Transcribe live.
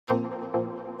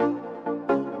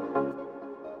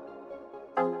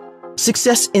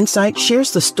Success Insight shares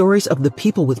the stories of the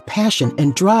people with passion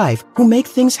and drive who make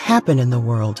things happen in the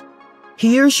world.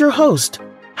 Here's your host,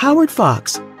 Howard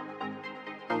Fox.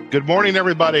 Good morning,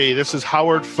 everybody. This is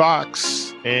Howard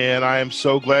Fox, and I am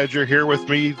so glad you're here with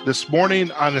me this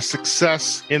morning on the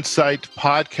Success Insight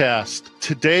podcast.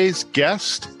 Today's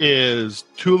guest is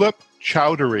Tulip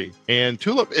Chowdhury, and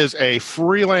Tulip is a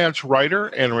freelance writer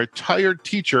and retired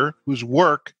teacher whose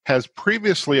work has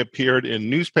previously appeared in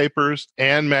newspapers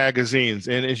and magazines.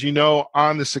 And as you know,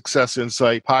 on the Success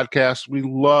Insight podcast, we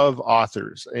love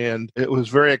authors. And it was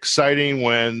very exciting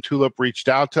when Tulip reached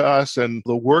out to us, and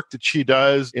the work that she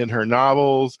does in her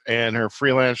novels and her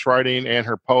freelance writing and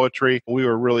her poetry, we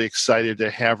were really excited to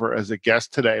have her as a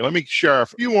guest today. Let me share a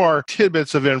few more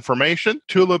tidbits of information.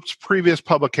 Tulip's previous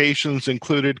publications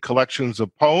included collections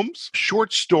of poems,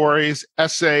 short stories,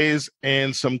 essays,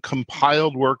 and some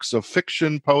compiled works of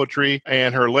fiction, poetry,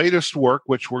 and her latest work,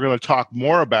 which we're going to talk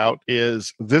more about,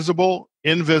 is Visible,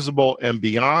 Invisible, and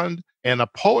Beyond, and a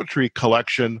poetry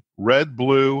collection, Red,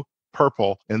 Blue,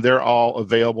 Purple, and they're all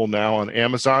available now on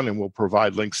Amazon, and we'll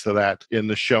provide links to that in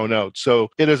the show notes. So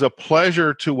it is a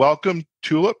pleasure to welcome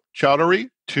Tulip Chowdhury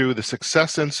to the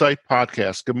Success Insight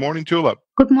podcast. Good morning, Tulip.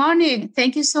 Good morning.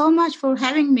 Thank you so much for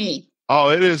having me. Oh,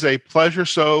 it is a pleasure.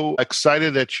 So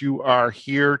excited that you are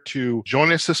here to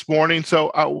join us this morning.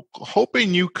 So I'm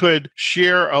hoping you could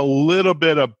share a little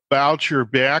bit about your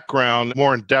background,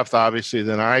 more in depth, obviously,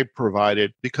 than I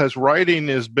provided, because writing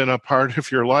has been a part of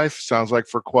your life, sounds like,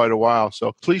 for quite a while.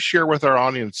 So please share with our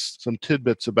audience some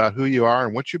tidbits about who you are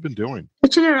and what you've been doing.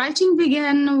 Actually, writing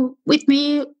began with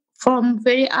me from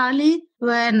very early,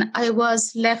 when I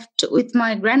was left with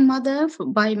my grandmother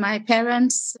by my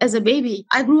parents as a baby.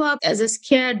 I grew up as a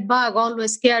scared bug,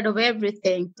 always scared of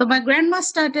everything. So my grandma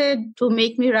started to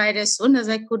make me write as soon as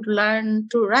I could learn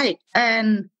to write,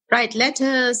 and write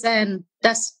letters and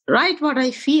just write what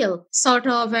I feel, sort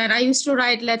of. And I used to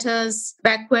write letters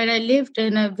back where I lived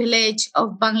in a village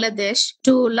of Bangladesh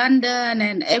to London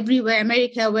and everywhere,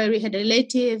 America, where we had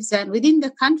relatives, and within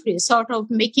the country, sort of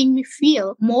making me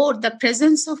feel more the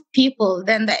presence of people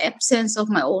than the absence of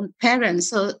my own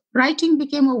parents. So writing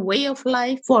became a way of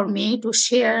life for me to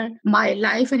share my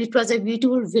life. And it was a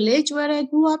beautiful village where I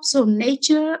grew up. So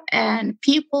nature and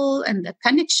people and the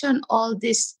connection, all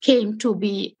this came to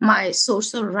be my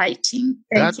source of writing.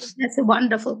 That's a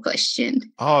wonderful question.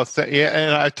 Oh, yeah,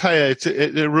 and I tell you,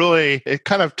 it really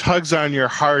kind of tugs on your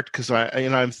heart, because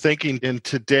I'm thinking in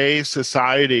today's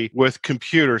society with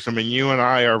computers. I mean, you and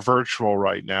I are virtual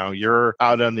right now. You're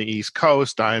out on the East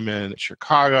Coast, I'm in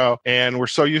Chicago, and we're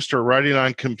so used to writing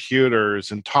on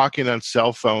computers and talking on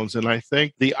cell phones. And I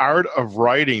think the art of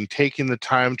writing, taking the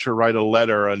time to write a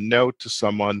letter, a note to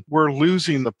someone, we're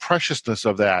losing the preciousness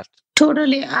of that.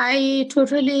 Totally. I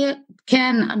totally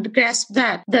can grasp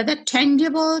that. The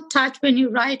tangible touch when you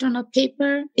write on a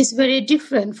paper is very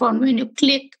different from when you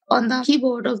click on the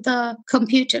keyboard of the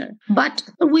computer. But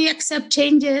we accept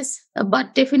changes,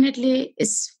 but definitely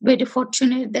it's very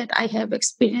fortunate that I have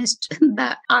experienced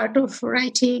the art of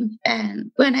writing. And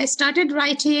when I started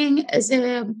writing as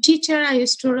a teacher, I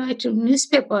used to write in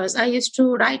newspapers. I used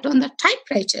to write on the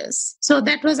typewriters. So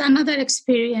that was another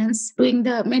experience, doing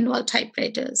the manual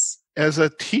typewriters. As a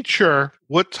teacher,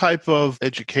 what type of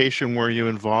education were you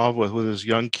involved with? Were those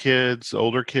young kids,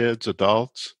 older kids,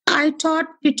 adults? I taught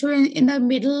in the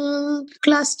middle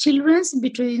class children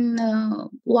between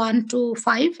 1 to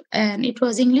 5, and it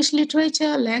was English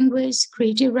literature, language,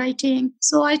 creative writing.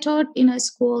 So I taught in a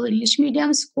school, English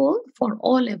medium school, for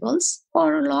all levels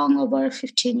for long over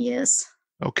 15 years.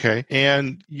 Okay.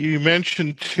 And you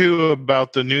mentioned too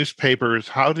about the newspapers.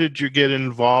 How did you get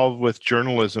involved with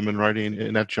journalism and writing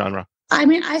in that genre? I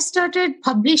mean, I started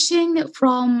publishing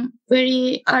from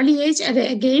very early age. And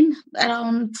again,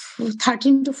 around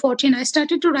 13 to 14, I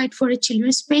started to write for a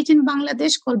children's page in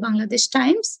Bangladesh called Bangladesh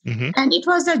Times. Mm-hmm. And it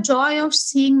was the joy of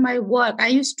seeing my work. I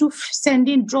used to send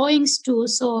in drawings too.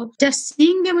 So just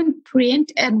seeing them in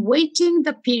print and waiting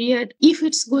the period, if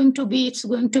it's going to be, it's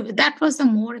going to be. That was the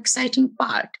more exciting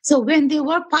part. So when they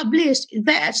were published,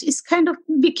 that is kind of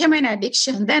became an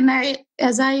addiction. Then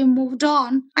as I moved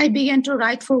on, I began to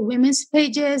write for women's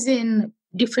pages in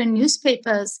different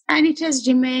newspapers, and it has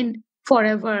remained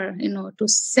forever, to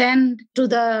send to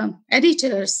the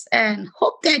editors and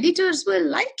hope the editors will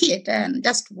like it and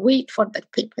just wait for the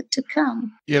paper to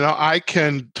come. I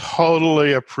can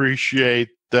totally appreciate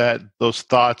those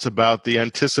thoughts about the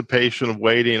anticipation of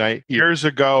waiting. Years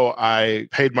ago, I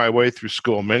paid my way through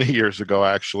school, many years ago,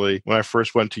 actually. When I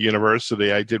first went to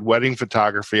university, I did wedding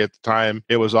photography. At the time,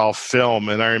 it was all film.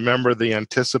 And I remember the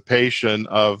anticipation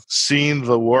of seeing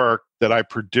the work that I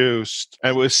produced.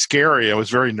 And it was scary. It was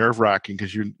very nerve-wracking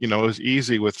because it was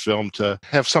easy with film to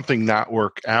have something not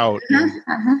work out. And,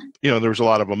 there was a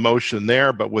lot of emotion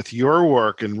there. But with your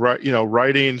work and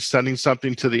writing, sending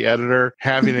something to the editor,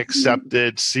 having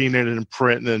accepted, seeing it in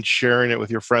print, and then sharing it with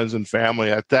your friends and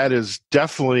family, that is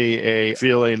definitely a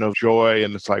feeling of joy.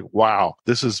 And it's like, wow,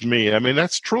 this is me. I mean,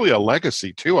 that's truly a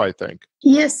legacy too, I think.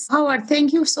 Yes, Howard,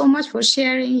 thank you so much for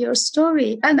sharing your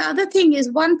story. And the other thing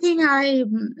is, one thing I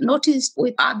noticed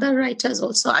with other writers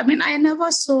also, I mean, I never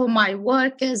saw my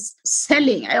work as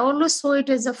selling. I always saw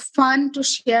it as a fun to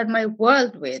share my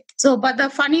world with. So, but the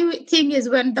funny thing is,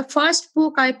 when the first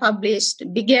book I published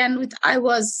began with, I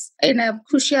was in a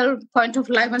crucial point of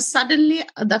life, and suddenly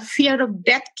the fear of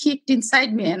death kicked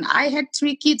inside me. And I had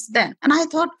 3 kids then. And I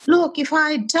thought, look, if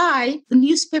I die, the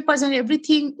newspapers and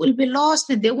everything will be lost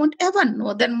and they won't ever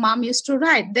know. Then mom used to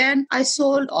write. Then I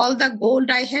sold all the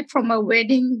gold I had from a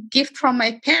wedding gift from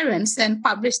my parents and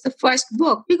published the first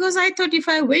book, because I thought if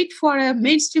I wait for a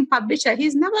mainstream publisher,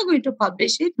 he's never going to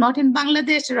publish it. Not in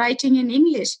Bangladesh, writing in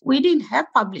English. We didn't have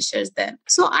publishers then.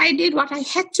 So I did what I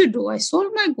had to do. I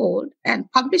sold my gold and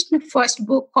published my first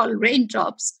book called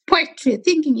Raindrops, poetry,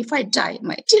 thinking if I die,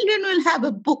 my children will have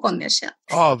a book on their shelf.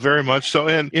 Oh, very much so.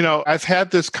 And, I've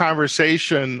had this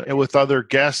conversation with other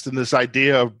guests and this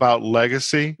idea about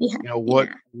legacy. Yeah,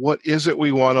 what is it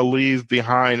we want to leave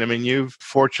behind? I mean, you're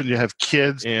fortunate to have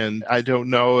kids, and I don't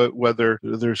know whether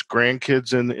there's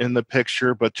grandkids in the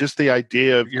picture, but just the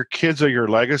idea of your kids are your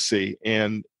legacy.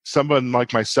 And someone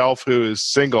like myself who is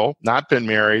single, not been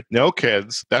married, no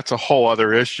kids, that's a whole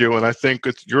other issue. And I think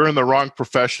you're in the wrong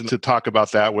profession to talk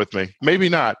about that with me. Maybe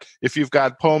not. If you've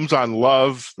got poems on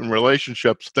love and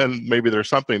relationships, then maybe there's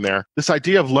something there. This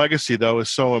idea of legacy, though,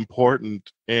 is so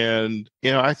important. And,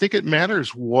 I think it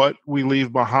matters what we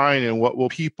leave behind and what will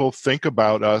people think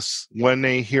about us when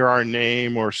they hear our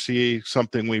name or see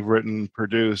something we've written,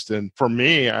 produced. And for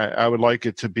me, I would like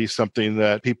it to be something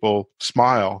that people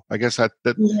smile. I guess that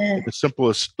the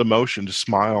simplest emotion, to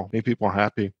smile, make people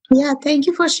happy. Yeah, thank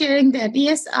you for sharing that.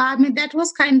 Yes, I mean, that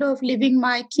was kind of leaving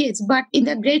my kids. But in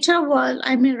the greater world,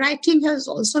 I mean, writing has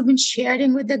also been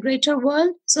sharing with the greater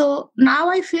world. So now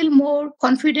I feel more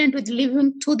confident with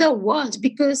living to the world,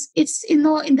 because it's, in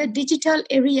the digital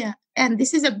area. And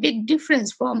this is a big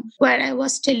difference from where I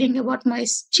was telling about my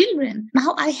children.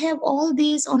 Now I have all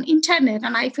these on internet,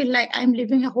 and I feel like I'm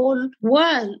living a whole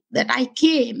world that I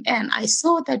came and I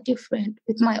saw that different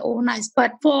with my own eyes.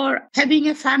 But for having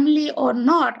a family or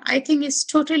not, I think it's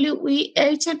totally,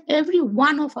 each and every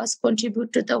one of us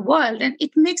contribute to the world, and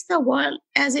it makes the world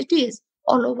as it is.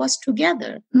 All of us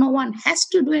together. No one has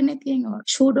to do anything or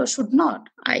should not.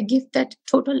 I give that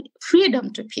total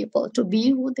freedom to people to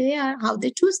be who they are, how they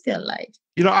choose their life.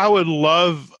 I would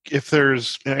love if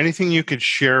there's anything you could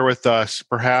share with us,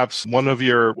 perhaps one of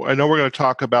I know we're going to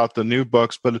talk about the new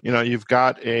books, but you've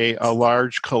got a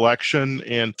large collection,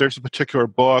 and there's a particular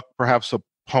book, perhaps a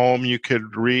poem you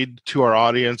could read to our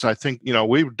audience. I think,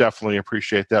 we would definitely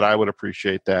appreciate that. I would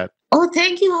appreciate that. Oh,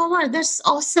 thank you, Howard. That's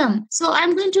awesome. So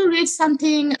I'm going to read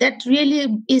something that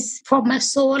really is from my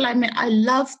soul. I mean, I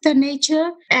love the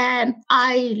nature, and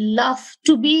I love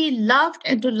to be loved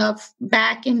and to love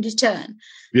back in return.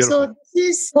 Beautiful. So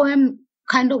this poem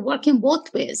kind of working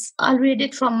both ways. I'll read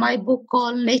it from my book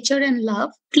called Nature and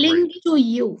Love. Cling to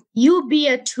you. You be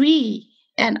a tree,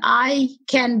 and I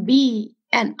can be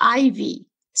an ivy,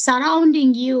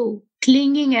 surrounding you,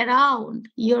 clinging around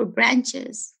your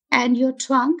branches and your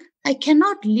trunk. I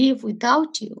cannot live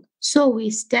without you. So we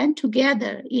stand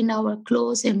together in our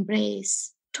close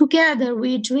embrace. Together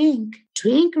we drink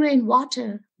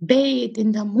rainwater, bathe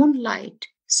in the moonlight,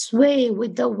 sway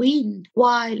with the wind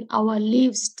while our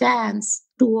leaves dance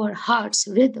to our heart's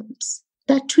rhythms.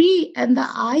 The tree and the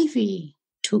ivy,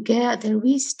 together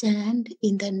we stand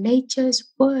in the nature's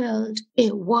world, a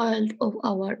world of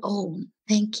our own.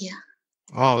 Thank you.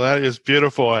 Oh, that is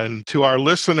beautiful. And to our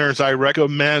listeners, I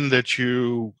recommend that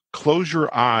you close your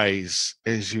eyes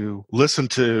as you listen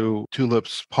to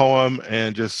Tulip's poem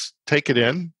and just take it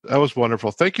in. That was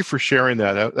wonderful. Thank you for sharing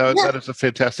that. That is a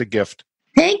fantastic gift.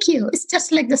 Thank you. It's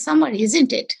just like the summary,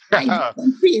 isn't it?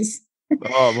 Please.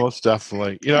 Oh, most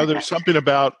definitely. There's something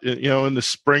about, in the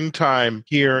springtime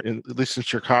here, at least in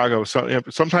Chicago,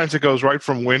 sometimes it goes right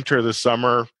from winter to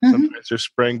summer, sometimes there's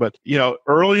spring, but,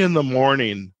 early in the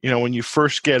morning, when you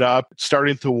first get up, it's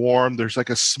starting to warm, there's like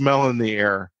a smell in the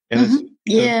air, and it's an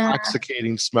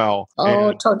intoxicating smell.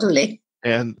 Oh, totally.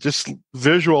 And just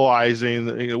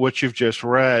visualizing what you've just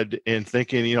read and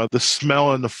thinking, the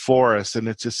smell in the forest, and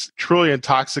it's just truly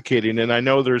intoxicating. And I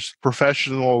know there's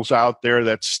professionals out there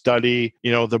that study,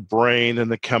 the brain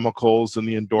and the chemicals and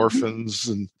the endorphins,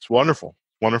 and it's wonderful.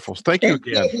 Wonderful. Thank you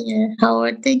again.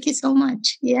 Howard. Thank you so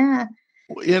much. Yeah.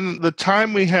 In the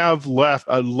time we have left,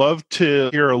 I'd love to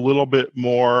hear a little bit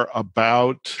more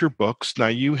about your books. Now,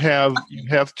 you have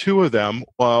two of them.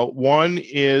 One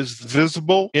is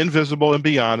Visible, Invisible, and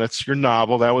Beyond. It's your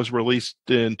novel that was released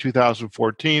in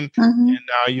 2014. And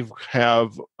now you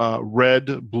have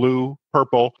Red, Blue,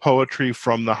 Purple, Poetry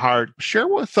from the Heart. Share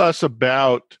with us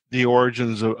about the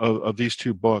origins of these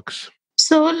two books.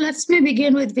 So let me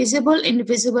begin with Visible,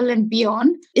 Invisible, and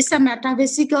Beyond. It's a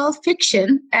metaphysical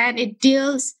fiction, and it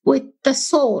deals with the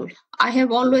soul. I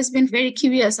have always been very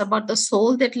curious about the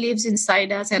soul that lives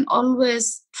inside us and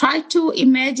always try to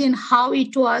imagine how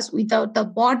it was without the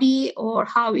body or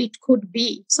how it could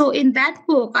be. So in that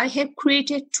book, I have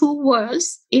created two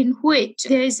worlds in which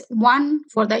there is one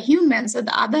for the humans and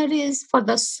the other is for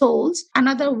the souls,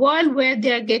 another world where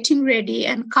they are getting ready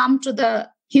and come to the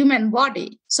human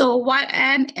body.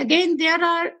 And again, there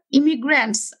are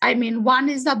immigrants. I mean, one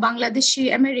is the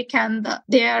Bangladeshi American.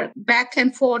 They are back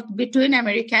and forth between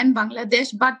America and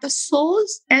Bangladesh. But the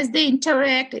souls, as they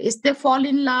interact, as they fall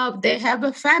in love, they have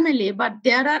a family. But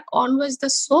there are always the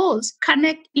souls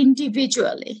connect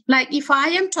individually. Like if I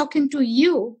am talking to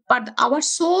you, but our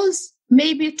souls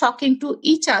may be talking to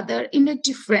each other in a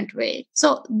different way.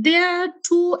 So there are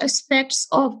two aspects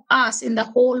of us in the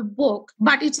whole book,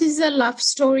 but it is a love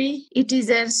story. It is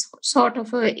a sort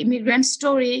of an immigrant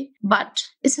story, but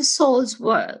it's a soul's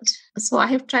world. So I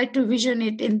have tried to vision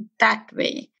it in that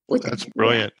way. That's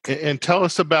brilliant. And tell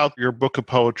us about your book of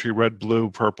poetry, Red, Blue,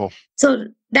 Purple. So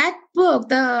that book,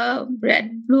 the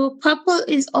Red, Blue, Purple,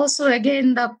 is also,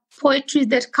 again, the poetry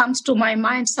that comes to my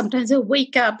mind. Sometimes I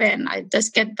wake up and I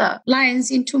just get the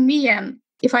lines into me. And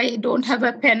if I don't have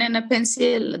a pen and a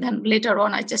pencil, then later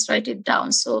on I just write it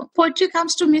down. So poetry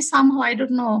comes to me somehow. I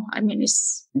don't know. I mean,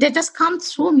 they just come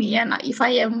through me. And I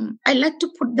like to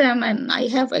put them. And I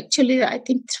have actually, I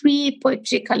think, 3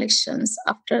 poetry collections.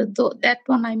 After that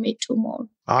one, I made 2 more.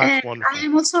 That's wonderful. I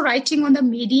am also writing on the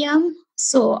Medium.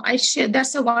 So I share.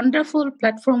 That's a wonderful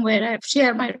platform where I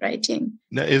share my writing.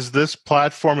 Now, is this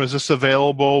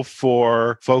available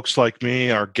for folks like me,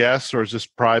 our guests, or is this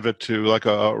private to like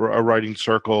a writing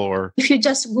circle? Or if you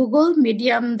just Google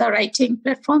Medium, the writing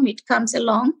platform, it comes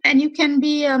along, and you can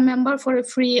be a member for a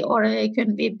free, or you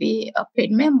can be a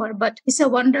paid member. But it's a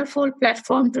wonderful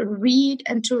platform to read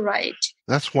and to write.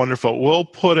 That's wonderful. We'll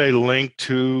put a link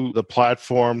to the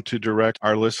platform to direct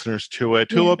our listeners to it.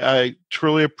 Tulip, I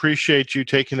truly appreciate you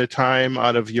taking the time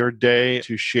out of your day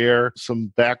to share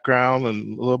some background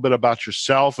and a little bit about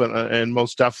yourself, and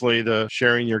most definitely the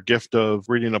sharing your gift of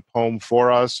reading a poem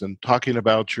for us and talking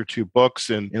about your 2 books.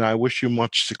 And I wish you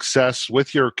much success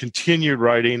with your continued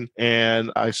writing.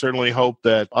 And I certainly hope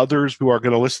that others who are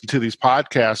going to listen to these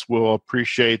podcasts will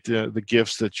appreciate the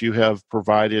gifts that you have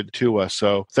provided to us.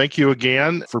 So thank you again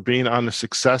for being on the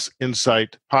Success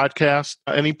Insight podcast.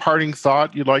 Any parting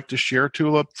thought you'd like to share,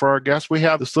 Tulip, for our guests? We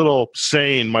have this little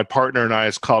saying, my partner and I,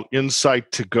 is called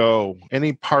Insight to Go.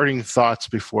 Any parting thoughts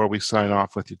before we sign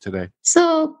off with you today?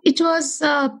 So it was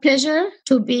a pleasure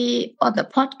to be on the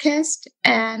podcast.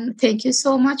 And thank you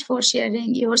so much for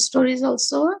sharing your stories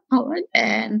also, Howard,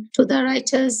 and to the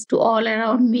writers, to all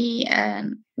around me.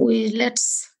 And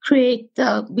let's create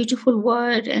the beautiful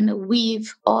word and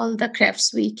weave all the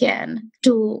crafts we can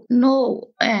to know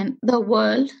and the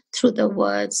world through the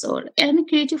words or any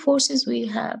creative forces we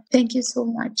have. Thank you so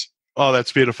much. Oh,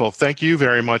 that's beautiful. Thank you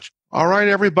very much. All right,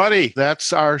 everybody.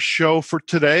 That's our show for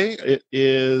today. It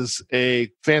is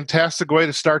a fantastic way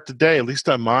to start the day, at least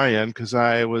on my end, because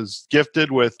I was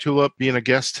gifted with Tulip being a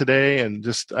guest today. And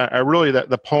just, I really,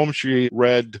 the poem she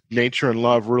read, Nature and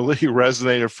Love, really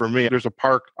resonated for me. There's a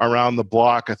park around the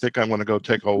block. I think I'm going to go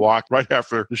take a walk right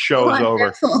after the show is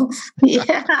over.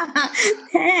 Yeah,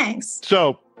 thanks.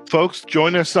 So, folks,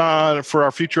 join us for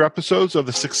our future episodes of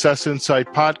the Success Insight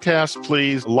podcast.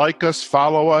 Please like us,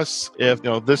 follow us. If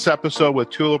this episode with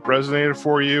Tulip resonated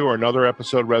for you or another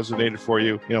episode resonated for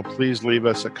you, please leave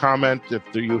us a comment. If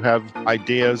you have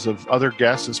ideas of other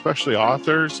guests, especially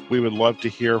authors, we would love to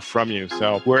hear from you.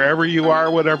 So wherever you are,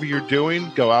 whatever you're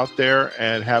doing, go out there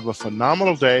and have a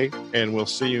phenomenal day. And we'll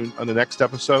see you on the next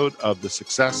episode of the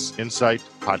Success Insight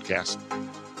podcast.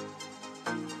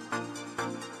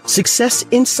 Success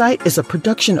Insight is a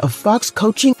production of Fox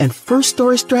Coaching and First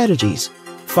Story Strategies.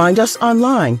 Find us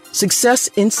online,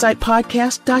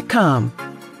 successinsightpodcast.com.